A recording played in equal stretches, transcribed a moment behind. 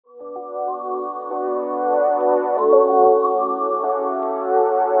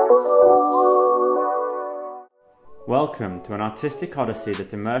Welcome to an artistic odyssey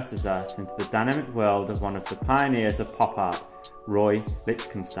that immerses us into the dynamic world of one of the pioneers of pop art, Roy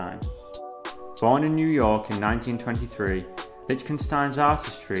Lichtenstein. Born in New York in 1923, Lichtenstein's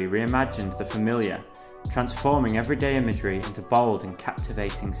artistry reimagined the familiar, transforming everyday imagery into bold and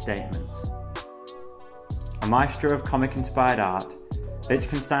captivating statements. A maestro of comic-inspired art,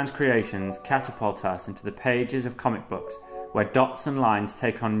 Lichtenstein's creations catapult us into the pages of comic books where dots and lines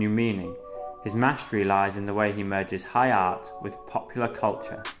take on new meaning. His mastery lies in the way he merges high art with popular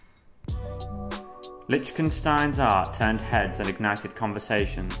culture. Lichtenstein's art turned heads and ignited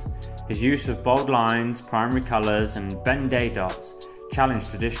conversations. His use of bold lines, primary colours and Ben-Day dots challenged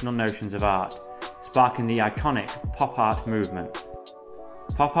traditional notions of art, sparking the iconic pop art movement.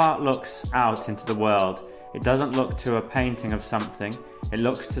 Pop art looks out into the world. It doesn't look to a painting of something, it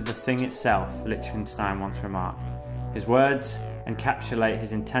looks to the thing itself, Lichtenstein once remarked. His words encapsulate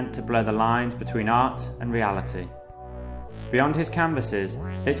his intent to blur the lines between art and reality. Beyond his canvases,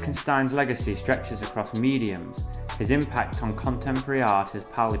 Lichtenstein's legacy stretches across mediums. His impact on contemporary art is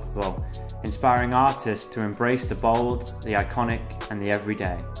palpable, inspiring artists to embrace the bold, the iconic, and the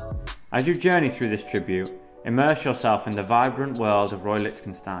everyday. As you journey through this tribute, immerse yourself in the vibrant world of Roy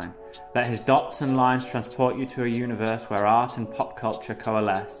Lichtenstein. Let his dots and lines transport you to a universe where art and pop culture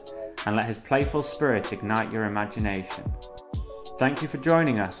coalesce, and let his playful spirit ignite your imagination. Thank you for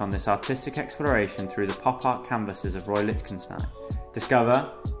joining us on this artistic exploration through the pop art canvases of Roy Lichtenstein.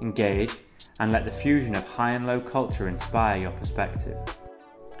 Discover, engage, and let the fusion of high and low culture inspire your perspective.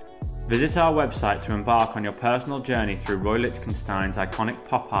 Visit our website to embark on your personal journey through Roy Lichtenstein's iconic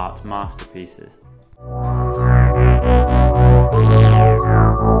pop art masterpieces.